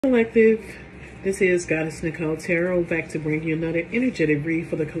Collective, this is Goddess Nicole Tarot, back to bring you another energetic read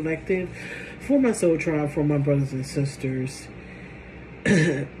for the collective, for my soul tribe, for my brothers and sisters.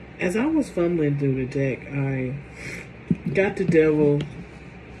 As I was fumbling through the deck, I got the devil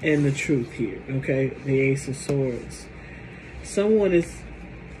and the truth here, okay? The Ace of Swords. Someone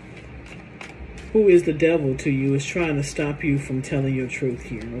who is the devil to you is trying to stop you from telling your truth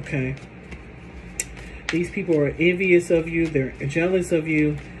here, okay? These people are envious of you. They're jealous of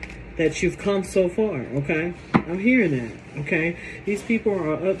you that you've come so far, okay? I'm hearing that, okay? These people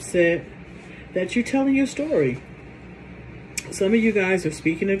are upset that you're telling your story. Some of you guys are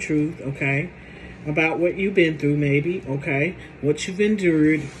speaking the truth, okay? About what you've been through, maybe, okay? What you've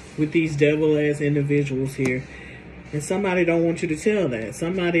endured with these devil-ass individuals here. And somebody don't want you to tell that.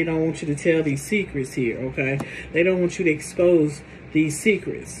 Somebody don't want you to tell these secrets here, okay? They don't want you to expose these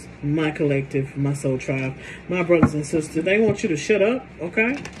secrets. My collective, my soul tribe, my brothers and sisters, they want you to shut up,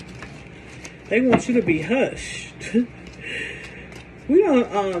 okay? They want you to be hushed. we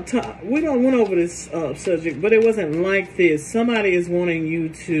don't went over this subject, but it wasn't like this. Somebody is wanting you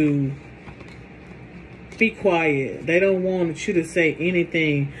to be quiet. They don't want you to say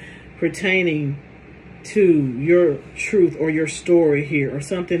anything pertaining to your truth or your story here, or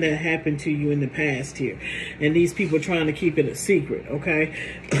something that happened to you in the past here, and these people are trying to keep it a secret, okay?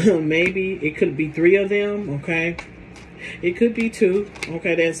 Maybe it could be 3 of them, okay? It could be 2,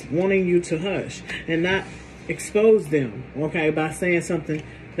 okay, that's wanting you to hush and not expose them, okay, by saying something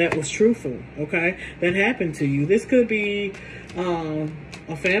that was truthful, okay, that happened to you. This could be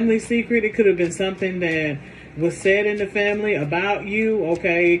a family secret. It could have been something that was said in the family about you,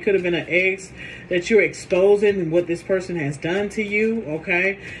 okay? It could have been an ex that you're exposing what this person has done to you,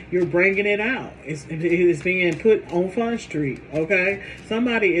 okay? You're bringing it out. It's being put on Front Street, okay?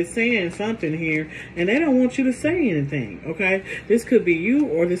 Somebody is saying something here, and they don't want you to say anything, okay? This could be you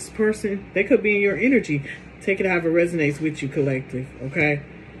or this person. They could be in your energy. Take it however it resonates with you, collective, okay?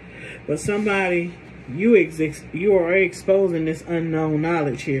 But somebody, you are exposing this unknown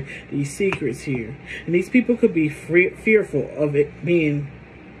knowledge here, these secrets here. And these people could be fearful of it being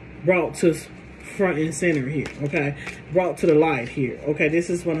brought to front and center here, okay? Brought to the light here, okay? This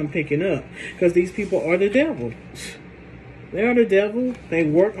is what I'm picking up. Because these people are the devil. They are the devil. They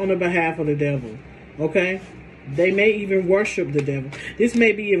work on the behalf of the devil, okay? They may even worship the devil. This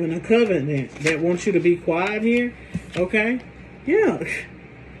may be even a covenant that wants you to be quiet here, okay? Yeah.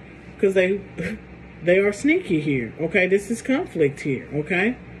 Because they are sneaky here, okay? This is conflict here,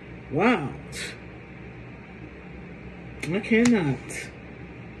 okay? Wow. I cannot.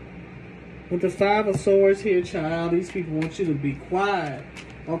 With the 5 of Swords here, child, these people want you to be quiet,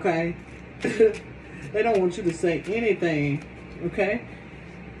 okay? They don't want you to say anything, okay?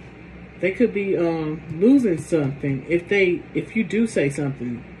 They could be losing something if you do say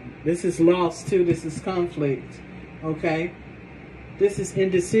something. This is loss too. This is conflict, okay? This is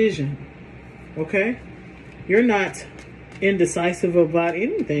indecision. Okay? You're not indecisive about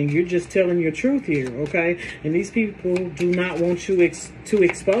anything. You're just telling your truth here, okay? And these people do not want you to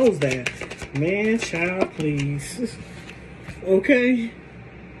expose that. Man, child, please. Okay?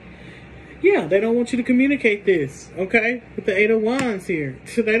 Yeah, they don't want you to communicate this, okay? With the 8 of Wands here.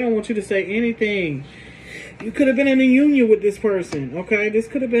 So they don't want you to say anything. You could have been in a union with this person, okay? This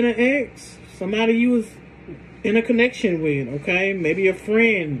could have been an ex. Somebody you was in a connection with, okay? Maybe a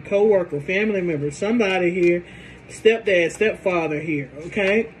friend, co-worker, family member, somebody here, stepdad, stepfather here,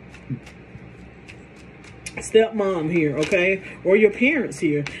 okay? Stepmom here, okay? Or your parents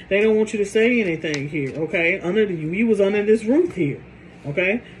here. They don't want you to say anything here, okay? You was under this roof here,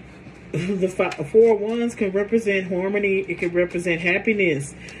 okay? The 4 of Wands can represent harmony. It can represent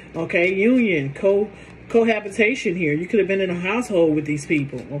happiness, okay? Union, cohabitation here. You could have been in a household with these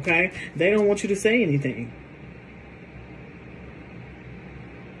people, okay? They don't want you to say anything.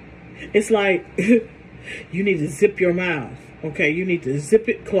 It's like you need to zip your mouth, okay? You need to zip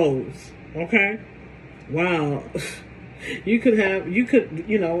it closed, okay? Wow. It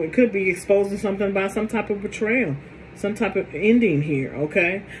could be exposing something about some type of betrayal, some type of ending here,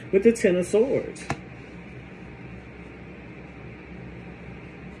 okay? With the 10 of Swords.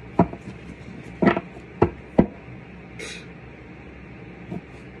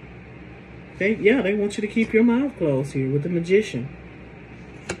 They want you to keep your mouth closed here with the Magician.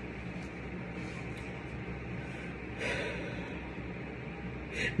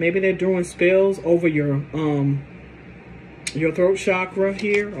 Maybe they're doing spells over your throat chakra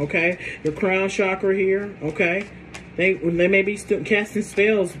here, okay? Your crown chakra here, okay? They may be casting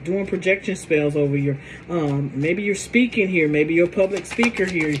spells, doing projection spells over your. Maybe you're speaking here. Maybe you're a public speaker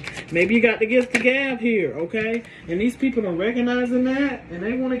here. Maybe you got the gift of gab here. Okay, and these people are recognizing that, and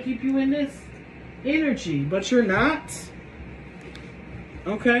they want to keep you in this energy, but you're not.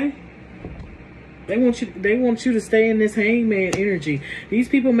 Okay. They want you to stay in this hangman energy. These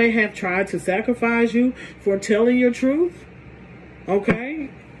people may have tried to sacrifice you for telling your truth. Okay?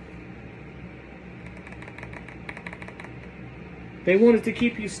 They wanted to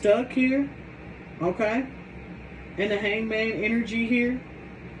keep you stuck here. Okay? In the hangman energy here.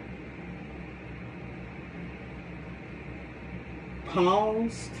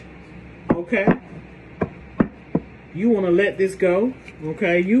 Paused. Okay? You want to let this go.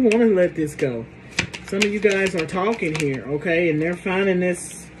 Okay? You want to let this go. Some of you guys are talking here, okay? And they're finding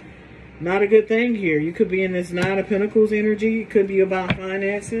this not a good thing here. You could be in this Nine of Pentacles energy. It could be about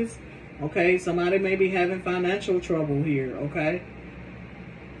finances, okay? Somebody may be having financial trouble here, okay?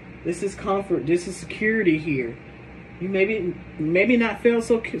 This is comfort. This is security here. You maybe not feel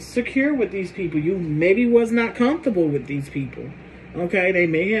so secure with these people. You maybe was not comfortable with these people, okay? They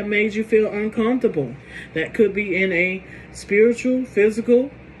may have made you feel uncomfortable. That could be in a spiritual,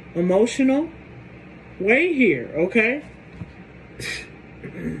 physical, emotional way here, okay?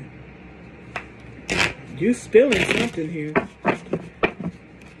 You spilling something here.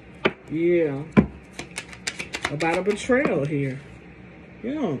 Yeah. About a betrayal here.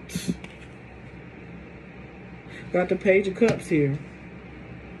 Yeah. Got the Page of Cups here.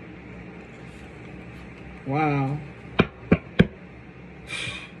 Wow.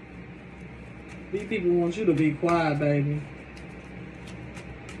 These people want you to be quiet, baby.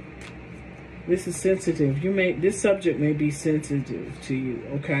 This is sensitive. This subject may be sensitive to you,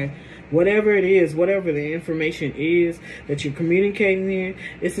 okay? Whatever it is, whatever the information is that you're communicating here,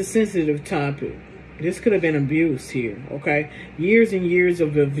 it's a sensitive topic. This could have been abuse here, okay? Years and years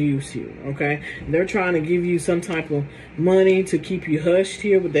of abuse here, okay? They're trying to give you some type of money to keep you hushed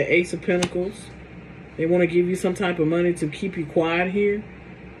here with the Ace of Pentacles. They want to give you some type of money to keep you quiet here.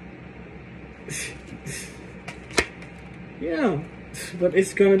 Yeah. But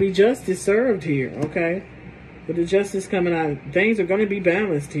it's going to be justice served here, okay? With the justice coming out, things are going to be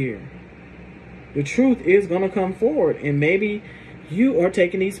balanced here. The truth is going to come forward. And maybe you are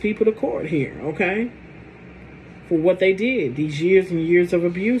taking these people to court here, okay? For what they did. These years and years of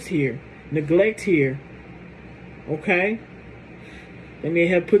abuse here. Neglect here. Okay? They may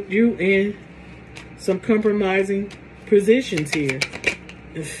have put you in some compromising positions here.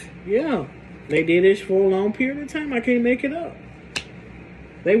 Yeah. They did this for a long period of time. I can't make it up.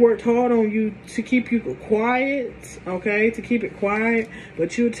 They worked hard on you to keep you quiet, okay? To keep it quiet.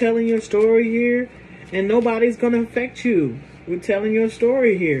 But you're telling your story here. And nobody's going to affect you with telling your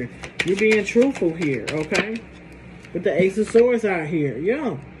story here. You're being truthful here, okay? With the Ace of Swords out here.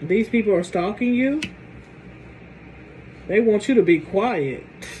 Yeah. These people are stalking you. They want you to be quiet.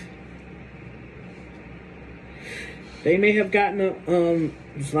 They may have gotten,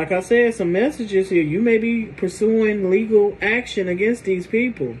 just like I said, some messages here. You may be pursuing legal action against these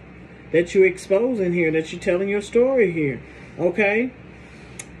people that you're exposing here, that you're telling your story here, okay?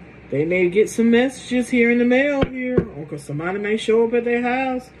 They may get some messages here in the mail here, or somebody may show up at their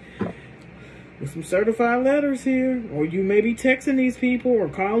house with some certified letters here, or you may be texting these people or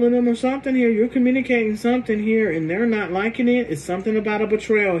calling them or something here. You're communicating something here, and they're not liking it. It's something about a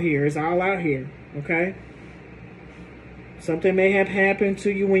betrayal here. It's all out here, okay? Something may have happened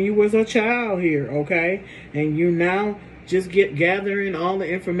to you when you was a child here, okay? And you now just gathering all the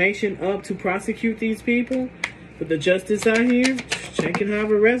information up to prosecute these people. But the justice out here, checking how it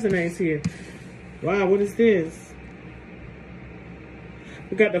resonates here. Wow, what is this?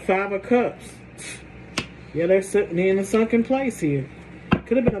 We got the Five of Cups. Yeah, they're sitting in a sunken place here.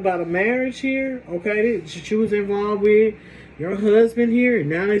 Could have been about a marriage here, okay? That you was involved with your husband here. And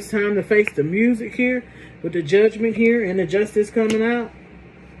now it's time to face the music here. With the judgment here and the justice coming out.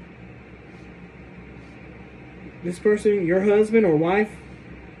 This person, your husband or wife,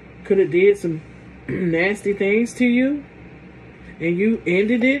 could have did some nasty things to you. And you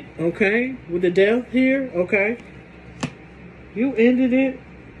ended it, okay? With the death here, okay? You ended it.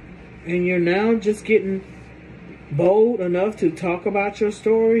 And you're now just getting bold enough to talk about your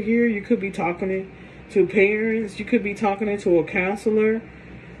story here. You could be talking to parents. You could be talking to a counselor.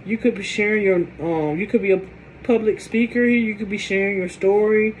 You could be sharing your, you could be a public speaker here. You could be sharing your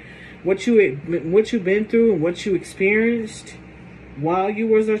story, what you've been through and what you experienced while you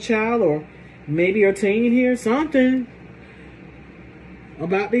was a child or maybe a teen here. Something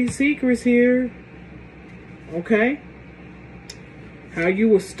about these secrets here, okay? How you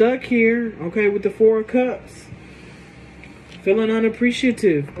were stuck here, okay, with the Four of Cups. feeling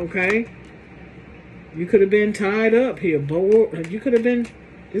unappreciative, okay? You could have been tied up here, bored. You could have been,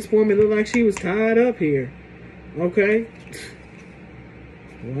 this woman looked like she was tied up here, okay?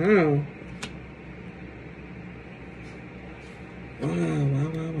 Wow. Wow.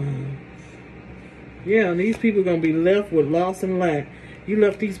 Yeah, and these people are going to be left with loss and lack. You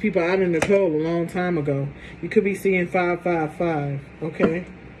left these people out in the cold a long time ago. You could be seeing 555, okay?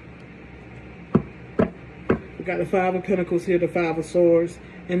 We got the 5 of Pentacles here, the 5 of Swords,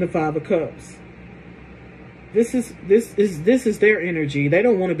 and the 5 of Cups. This is their energy. They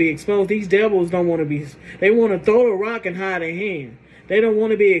don't want to be exposed. These devils don't want to be. They want to throw a rock and hide their hand. They don't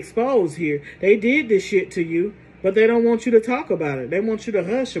want to be exposed here. They did this shit to you, but they don't want you to talk about it. They want you to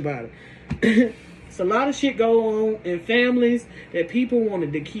hush about it. It's a lot of shit go on in families that people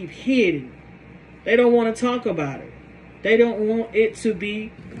wanted to keep hidden. They don't want to talk about it. They don't want it to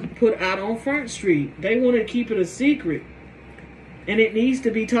be put out on Front Street. They want to keep it a secret. And it needs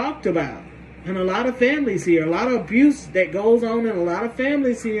to be talked about. And a lot of families here, a lot of abuse that goes on in a lot of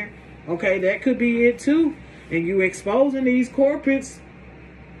families here. Okay, that could be it too. And you exposing these corporates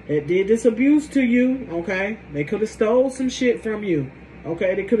that did this abuse to you. Okay, they could have stole some shit from you.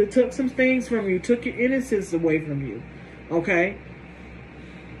 Okay, they could have took some things from you, took your innocence away from you. Okay.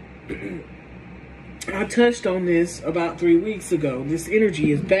 I touched on this about 3 weeks ago. This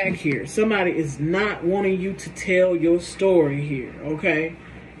energy is back here. Somebody is not wanting you to tell your story here, okay?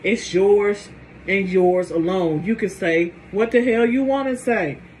 It's yours and yours alone. You can say what the hell you want to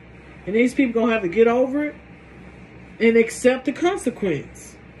say. And these people going to have to get over it and accept the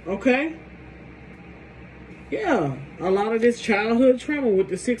consequence, okay? Yeah, a lot of this childhood trauma with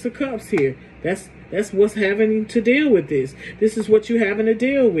the 6 of Cups here. That's what's having to deal with this. This is what you're having to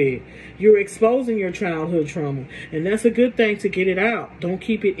deal with. You're exposing your childhood trauma. And that's a good thing to get it out. Don't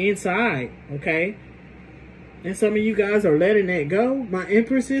keep it inside, okay? And some of you guys are letting that go. My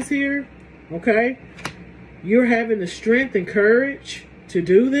Empress is here, okay? You're having the strength and courage to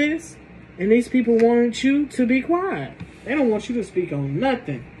do this. And these people want you to be quiet. They don't want you to speak on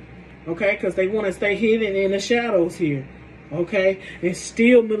nothing, okay? Because they want to stay hidden in the shadows here, okay? And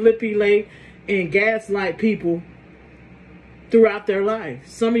still manipulate and gaslight people throughout their life.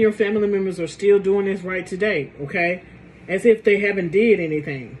 Some of your family members are still doing this right today, okay? As if they haven't did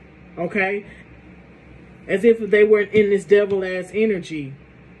anything, okay? As if they weren't in this devil-ass energy.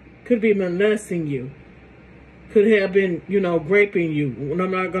 Could be molesting you. Could have been, you know, raping you. And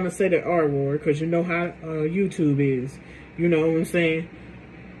I'm not going to say the R word because you know how YouTube is. You know what I'm saying?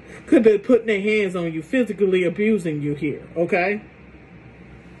 Could be putting their hands on you, physically abusing you here, okay?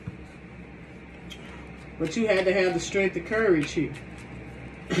 But you had to have the strength and courage here.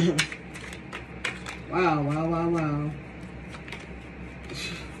 Wow.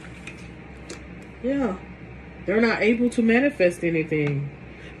 Yeah. They're not able to manifest anything.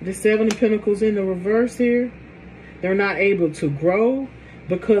 The 7 of Pentacles in the reverse here. They're not able to grow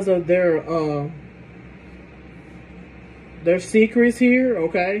because of their secrets here,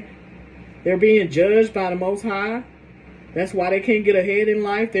 okay? They're being judged by the Most High. That's why they can't get ahead in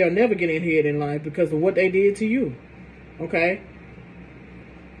life. They'll never get ahead in life because of what they did to you. Okay?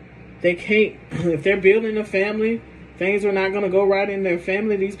 They can't, if they're building a family, things are not going to go right in their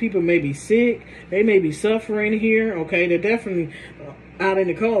family. These people may be sick. They may be suffering here. Okay? They're definitely out in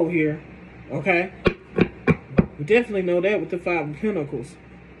the cold here. Okay? You definitely know that with the 5 of Pentacles.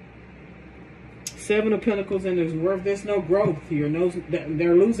 7 of Pentacles and there's worth. There's no growth here. No,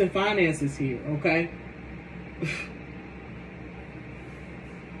 they're losing finances here. Okay?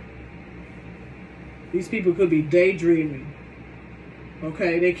 These people could be daydreaming.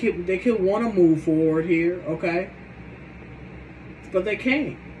 Okay, they could want to move forward here. Okay, but they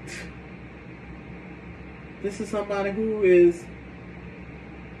can't. This is somebody who is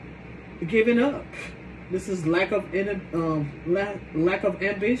giving up. This is lack of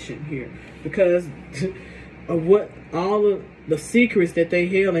ambition here because of what all of the secrets that they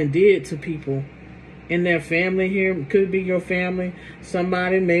held and did to people. In their family here, could be your family,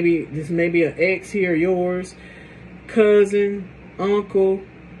 somebody, maybe this may be an ex here, yours, cousin, uncle,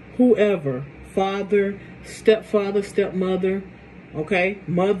 whoever, father, stepfather, stepmother, okay,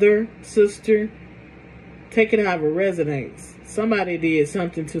 mother, sister, take it however it resonates. Somebody did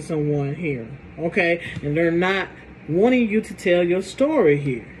something to someone here, okay, and they're not wanting you to tell your story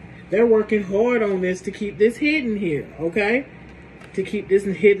here. They're working hard on this to keep this hidden here, okay, to keep this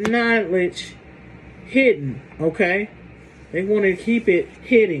hidden knowledge hidden, okay? They want to keep it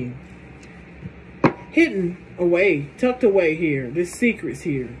hidden away, tucked away here. This secrets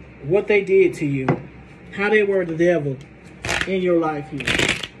here. What they did to you. How they were the devil in your life here.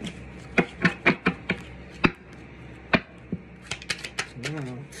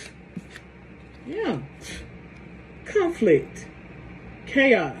 Wow. Yeah. Conflict.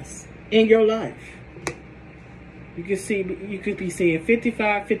 Chaos in your life. You could be seeing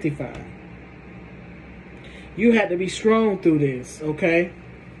 55-55. You had to be strong through this, okay?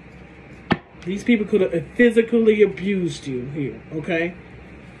 These people could have physically abused you here, okay?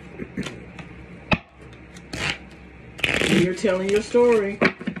 And you're telling your story,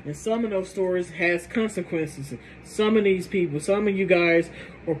 and some of those stories has consequences. Some of these people, some of you guys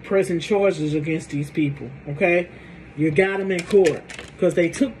are pressing charges against these people, okay? You got them in court because they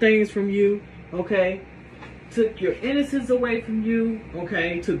took things from you, okay? Took your innocence away from you,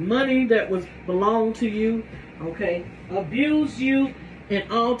 okay? Took money that belonged to you, okay? Abused you in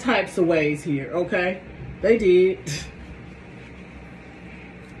all types of ways here, okay? They did.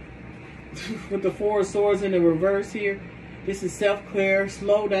 With the Four of Swords in the reverse here, this is self-clear,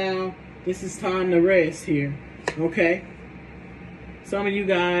 slow down. This is time to rest here, okay? Some of you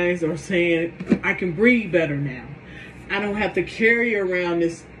guys are saying, I can breathe better now. I don't have to carry around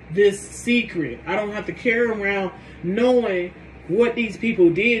this secret. I don't have to carry around knowing what these people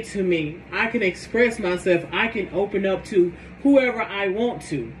did to me. I can express myself. I can open up to whoever I want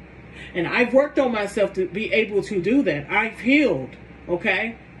to. And I've worked on myself to be able to do that. I've healed,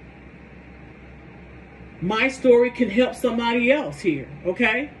 okay? My story can help somebody else here,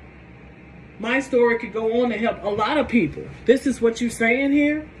 okay? My story could go on to help a lot of people. This is what you're saying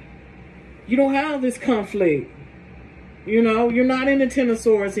here? You don't have this conflict. You know, you're not in the Ten of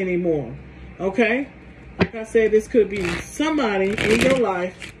Swords anymore, okay? Like I said, this could be somebody in your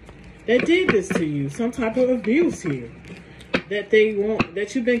life that did this to you. Some type of abuse here that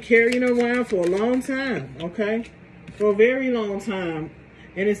you've been carrying around for a long time, okay? For a very long time.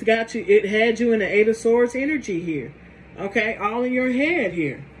 And it had you in the Eight of Swords energy here, okay? All in your head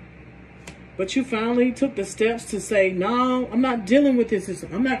here. But you finally took the steps to say, no, I'm not dealing with this.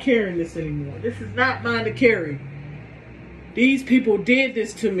 I'm not carrying this anymore. This is not mine to carry. These people did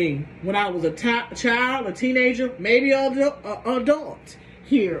this to me when I was a child, a teenager, maybe an adult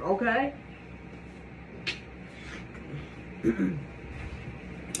here, okay?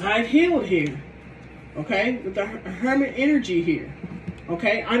 I've healed here, okay? With the Hermit energy here,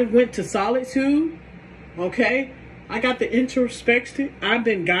 okay? I went to solitude, okay? I got the introspection. I've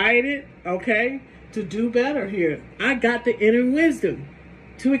been guided, okay, to do better here. I got the inner wisdom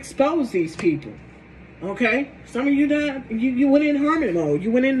to expose these people. Okay, some of you you went in hermit mode. You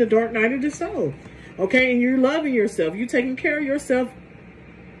went in the dark night of the soul. Okay, and you're loving yourself. You're taking care of yourself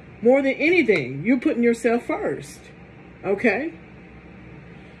more than anything. You're putting yourself first. Okay,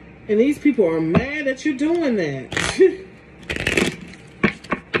 and these people are mad that you're doing that.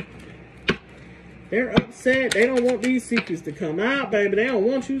 They're upset. They don't want these secrets to come out, baby. They don't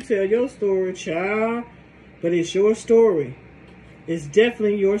want you to tell your story, child. But it's your story. It's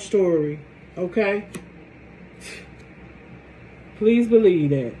definitely your story. Okay? Please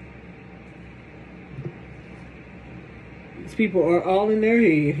believe that. These people are all in their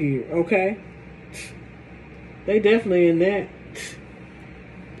head here, okay? They definitely in that.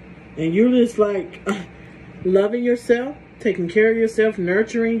 And you're just like loving yourself, taking care of yourself,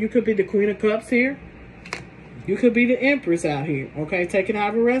 nurturing. You could be the Queen of Cups here. You could be the Empress out here, okay? Take it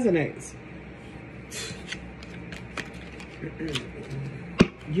however it resonates.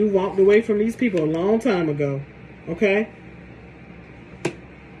 You walked away from these people a long time ago, okay?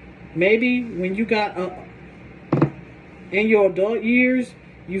 Maybe when you got in your adult years,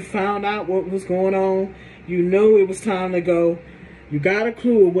 you found out what was going on. You knew it was time to go. You got a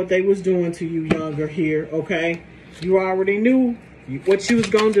clue of what they was doing to you younger here, okay? You already knew what you was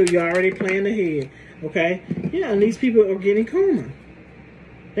going to do. You already planned ahead, okay? Yeah, and these people are getting karma.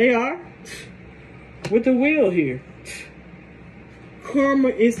 They are. With the wheel here. Karma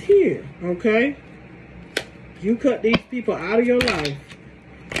is here, okay? You cut these people out of your life.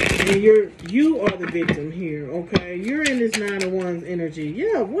 And you are the victim here, okay? You're in this Nine of Wands energy.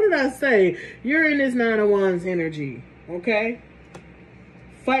 Yeah, what did I say? You're in this Nine of Wands energy, okay?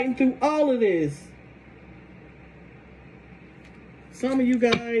 Fighting through all of this. Some of you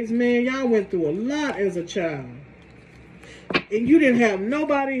guys, man, y'all went through a lot as a child. And you didn't have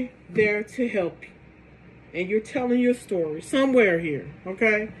nobody there to help you. And you're telling your story somewhere here,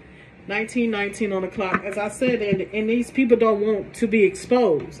 okay? 1919 on the clock. As I said, and these people don't want to be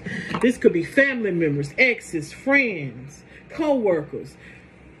exposed. This could be family members, exes, friends, co-workers,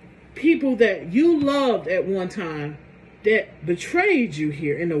 people that you loved at one time that betrayed you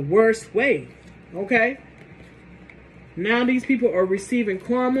here in the worst way, okay? Now these people are receiving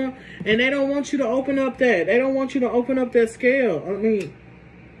karma, and they don't want you to open up that. They don't want you to open up that scale. I mean,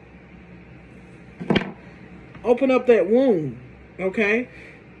 open up that wound Okay?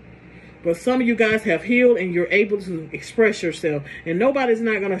 But some of you guys have healed and you're able to express yourself. And nobody's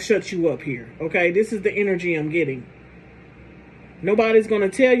not going to shut you up here. Okay? This is the energy I'm getting. Nobody's going to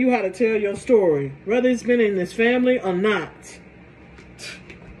tell you how to tell your story. Whether it's been in this family or not.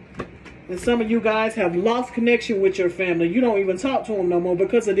 And some of you guys have lost connection with your family. You don't even talk to them no more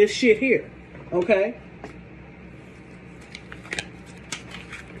because of this shit here. Okay?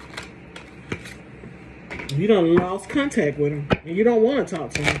 You done lost contact with them. And you don't want to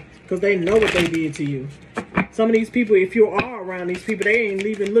talk to them. Because they know what they did to you. Some of these people, if you are around these people, they ain't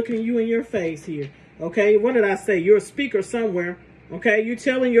even looking you in your face here. Okay? What did I say? You're a speaker somewhere. Okay? You're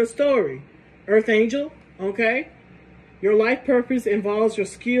telling your story. Earth Angel. Okay? Your life purpose involves your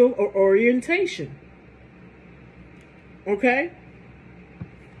skill or orientation. Okay?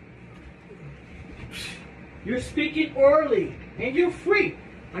 You're speaking early. And you're free.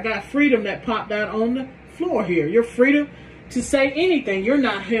 I got freedom that popped out on the floor here. You're freedom to say anything. You're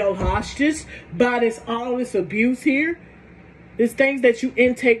not held hostage by all this abuse here. There's things that you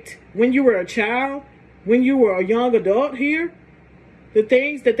intaked when you were a child, when you were a young adult here. The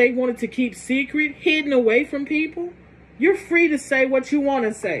things that they wanted to keep secret, hidden away from people. You're free to say what you want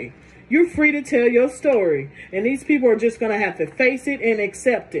to say. You're free to tell your story. And these people are just going to have to face it and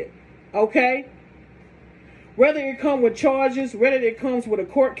accept it. Okay? Whether it comes with charges, whether it comes with a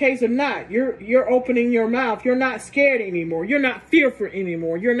court case or not, you're opening your mouth. You're not scared anymore. You're not fearful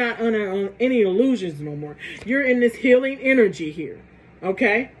anymore. You're not under any illusions no more. You're in this healing energy here.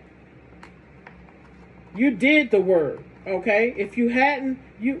 Okay? You did the work. Okay? If you hadn't,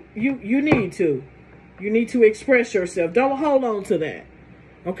 you need to. You need to express yourself. Don't hold on to that.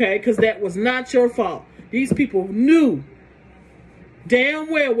 Okay? Because that was not your fault. These people knew damn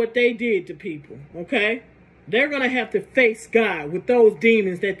well what they did to people. Okay? They're going to have to face God with those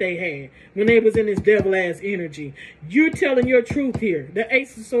demons that they had when they was in this devil-ass energy. You're telling your truth here. The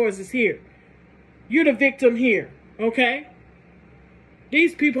Ace of Swords is here. You're the victim here. Okay?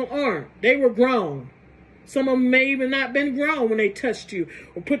 These people aren't. They were grown. Some of them may even not been grown when they touched you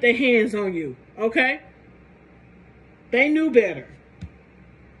or put their hands on you. Okay? They knew better.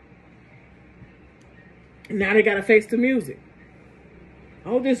 Now they got to face the music. I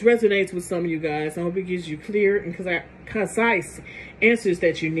hope this resonates with some of you guys. I hope it gives you clear and concise answers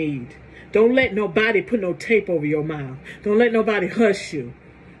that you need. Don't let nobody put no tape over your mouth. Don't let nobody hush you.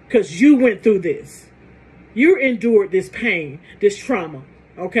 Because you went through this. You endured this pain, this trauma.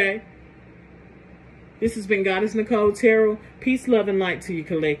 Okay? This has been Goddess Nicole Tarot. Peace, love, and light to you,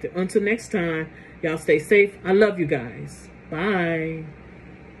 collective. Until next time, y'all stay safe. I love you guys. Bye.